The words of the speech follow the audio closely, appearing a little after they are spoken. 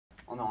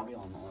Oh no, I'll be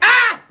on.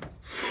 Ah!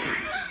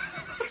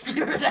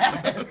 You're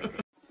that.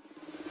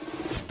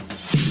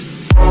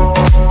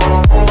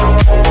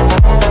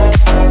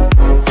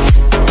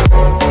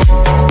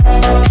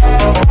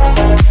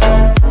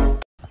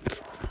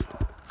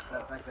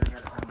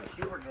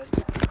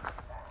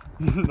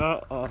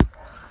 Nuh-uh.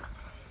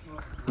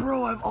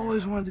 Bro, I've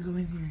always wanted to go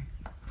in here.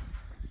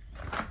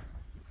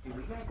 Dude,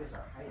 we can make this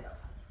our hideout.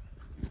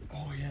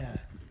 Oh yeah.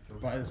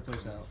 Buy this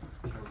place out.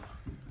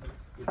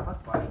 Dude,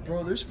 fuck buying it.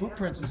 Bro, there's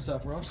footprints and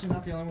stuff. We're obviously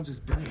not the only ones that's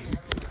been here.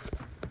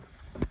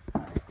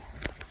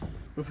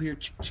 Over here.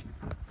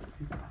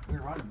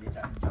 We're running,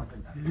 bitch. I'm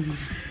jumping.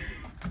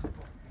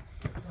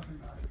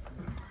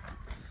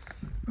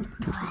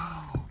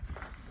 Bro.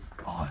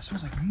 Oh, it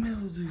smells like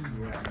mildew.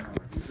 Yeah, I know.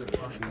 These are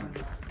fucking...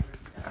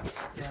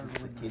 This is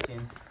the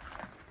kitchen.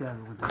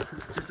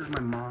 This is my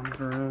mom's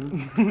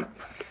room.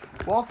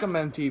 Welcome,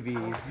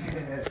 MTV.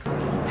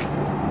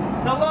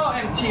 Hello,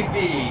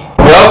 MTV.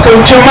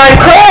 Welcome to my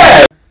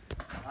crib!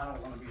 I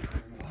don't want to be here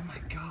anymore. Oh my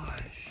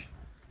gosh.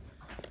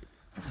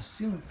 That's a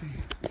ceiling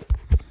fan.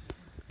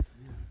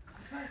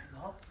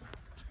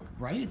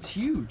 Right? It's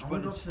huge,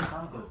 but it's... You're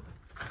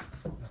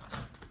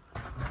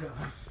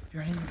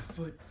not even a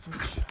foot.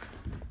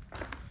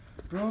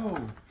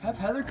 Bro, have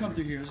Heather come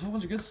through here. There's a whole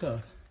bunch of good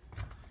stuff.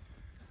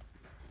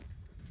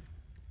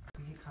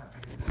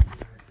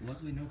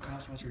 Luckily, no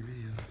cops watch your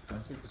video.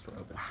 Let's take this door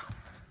open.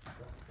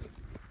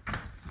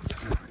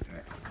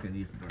 Gonna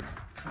use the door.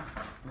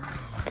 Bro,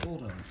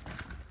 hold up.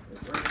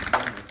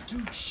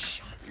 Dude,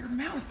 shut your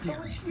mouth,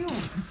 Darian.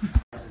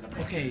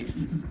 Okay,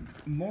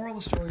 moral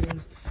of the story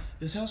is,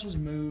 this house was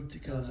moved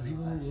because the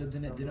people who lived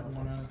in it didn't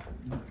want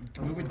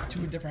to move it to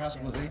a different house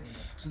completely.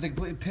 So they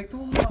picked the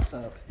whole house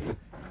up,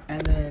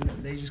 and then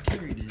they just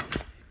carried it.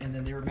 And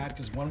then they were mad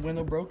because one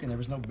window broke and there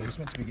was no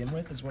basement to begin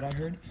with, is what I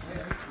heard.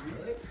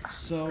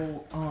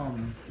 So,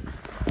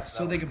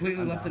 so they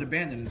completely left it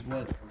abandoned, is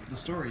what the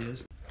story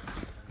is.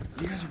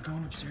 You guys are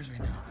going upstairs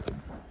right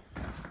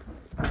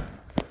now.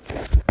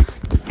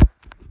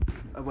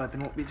 A weapon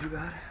won't be too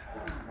bad.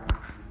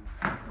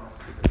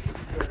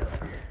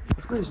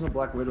 Hopefully there's no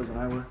black widows in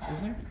Iowa,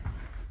 is there?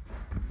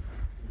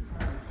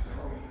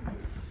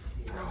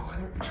 Bro, I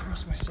don't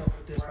trust myself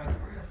with this.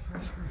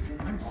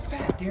 I'm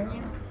fat,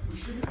 Darian.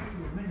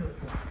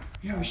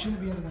 Yeah, we shouldn't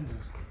be in the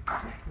windows.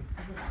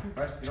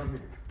 Brycen, get over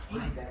here.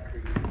 Why? That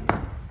creepy.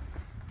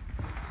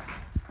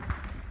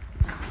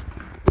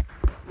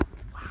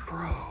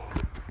 Bro.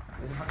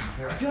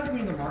 I feel like we're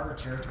in the Margaret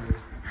territory.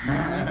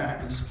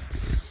 Does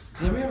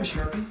anybody have a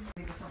Sharpie?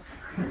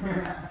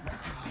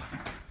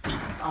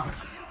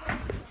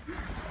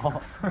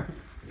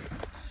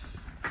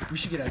 We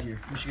should get out of here.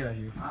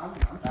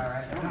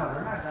 Alright, no,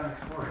 we're not done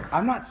exploring.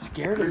 I'm not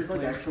scared of There's the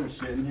like place. actual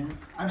shit in here.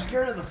 I'm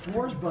scared of the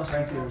floors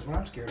busting through is what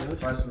I'm scared of.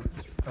 Brycen,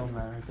 film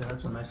that right there.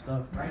 That's some nice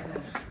stuff.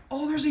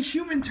 Oh, there's a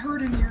human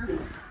turd in here.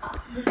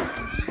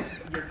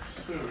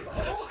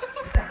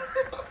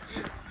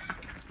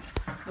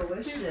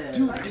 Delicious.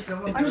 Dude,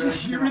 if there's a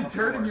human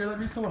turd in here, that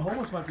means someone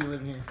homeless might be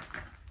living here.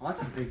 Well,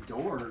 that's a big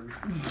door.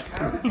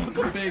 That's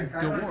a big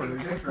door.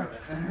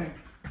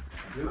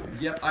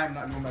 Yep, I'm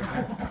not going back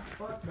there.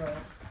 Fuck no.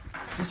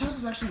 This house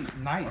is actually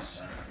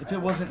nice. If it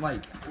wasn't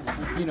like,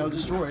 you know,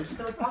 destroyed.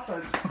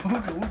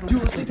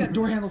 Dude, let's take that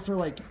door handle for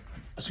like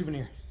a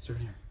souvenir.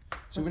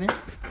 Souvenir?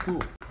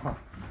 Cool.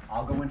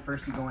 I'll go in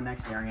first, you go in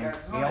next, Darian.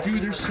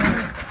 Dude, there's so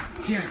many.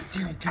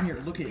 Darian, come here.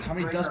 Look at how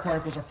many dust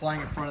particles are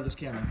flying in front of this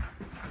camera.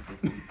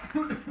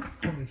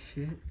 Holy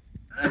shit.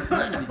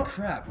 Holy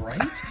crap,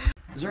 right?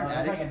 Is there an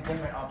attic? It's like a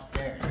different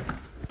upstairs.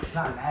 It's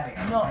not an attic.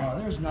 No,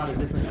 there's not a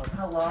different.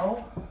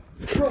 Hello?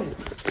 Bro,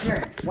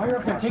 Darian, while you're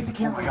up there, take the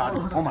camera.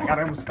 Oh my god,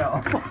 I almost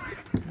fell.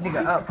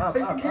 Nigga, up.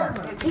 Take the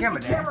camera. Take the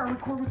camera and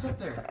record what's up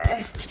there.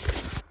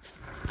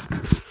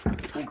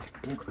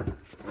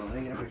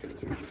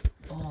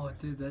 Oh,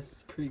 dude,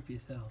 that's creepy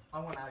as hell. I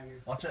want out of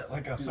here. Watch it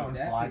like if someone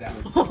fly down.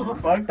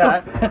 Fuck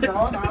that.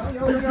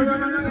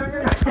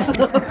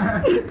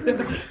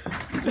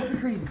 Don't be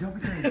crazy.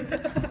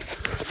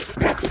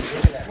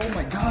 Oh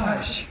my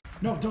gosh.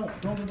 No, don't.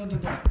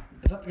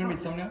 Is that gonna be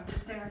the thumbnail?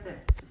 Just stay right there.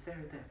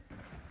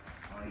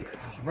 Oh yeah.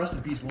 Rest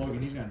in peace,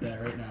 Logan. He's gonna die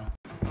right now.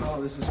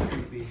 Oh, this is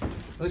creepy.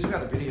 At least we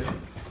got a video.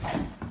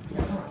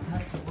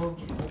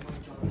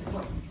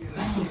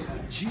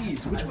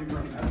 Jeez, which one?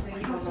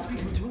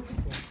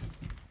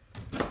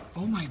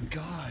 Oh my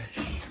gosh.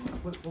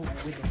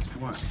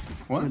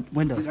 What?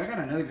 Windows. Dude, I got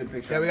another good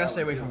picture. Yeah, we gotta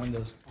stay away from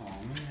windows. Oh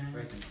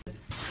man.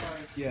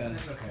 Yeah.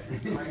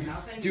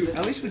 Dude,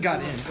 at least we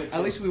got in.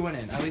 At least we went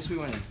in.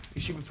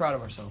 We should be proud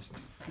of ourselves.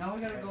 Now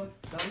we gotta go to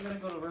the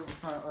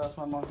riverfront, or else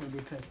my mom's gonna be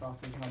pissed off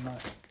thinking I'm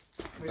not.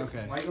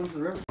 Okay. Why are you going to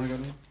the river? Wanna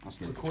go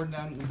to Recording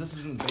down. This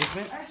is in the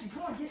basement. Actually,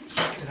 come on,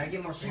 get Did I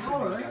get more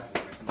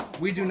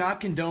We do not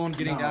condone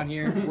getting down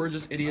here. We're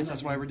just idiots.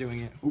 That's why we're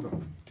doing it.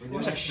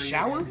 There's a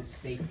shower?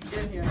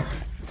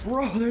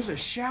 Bro, there's a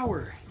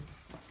shower.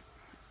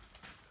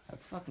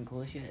 That's fucking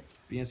cool as shit.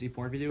 BNC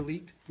porn video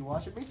leaked. You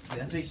watch it, me?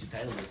 That's what you should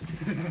title this.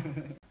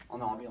 Oh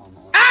no, I'll be on.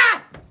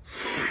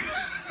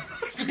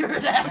 You're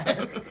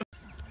that.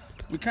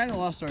 we kind of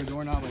lost our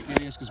doorknob like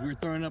idiots because we were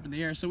throwing it up in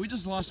the air. So we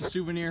just lost a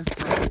souvenir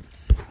from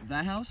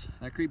that house,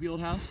 that creepy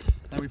old house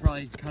that we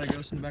probably caught a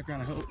ghost in the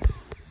background, I hope.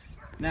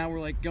 Now we're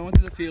like going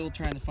through the field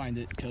trying to find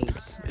it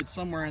because it's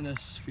somewhere in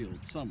this field,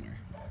 somewhere.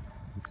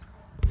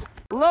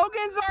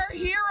 Logan's our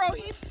hero,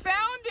 he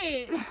found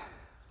it!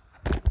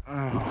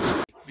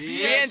 Oh.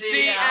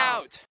 BNC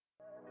out!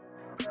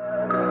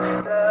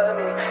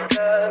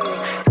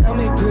 Tell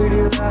me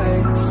pretty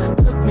lies,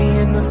 look me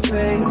in the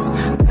face,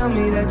 tell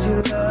me that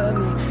you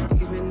love me.